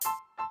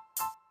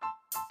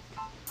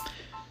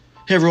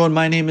Hey everyone,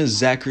 my name is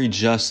Zachary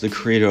Just, the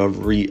creator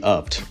of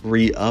Re-Upped.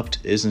 Re-Upped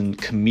is a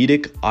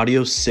comedic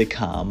audio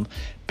sitcom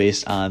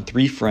based on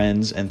three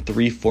friends and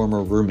three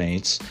former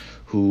roommates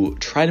who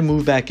try to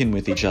move back in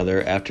with each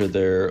other after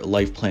their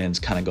life plans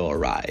kind of go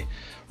awry.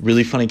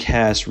 Really funny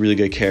cast, really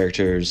good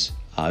characters.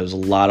 It was a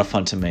lot of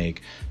fun to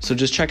make, so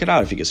just check it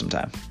out if you get some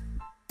time.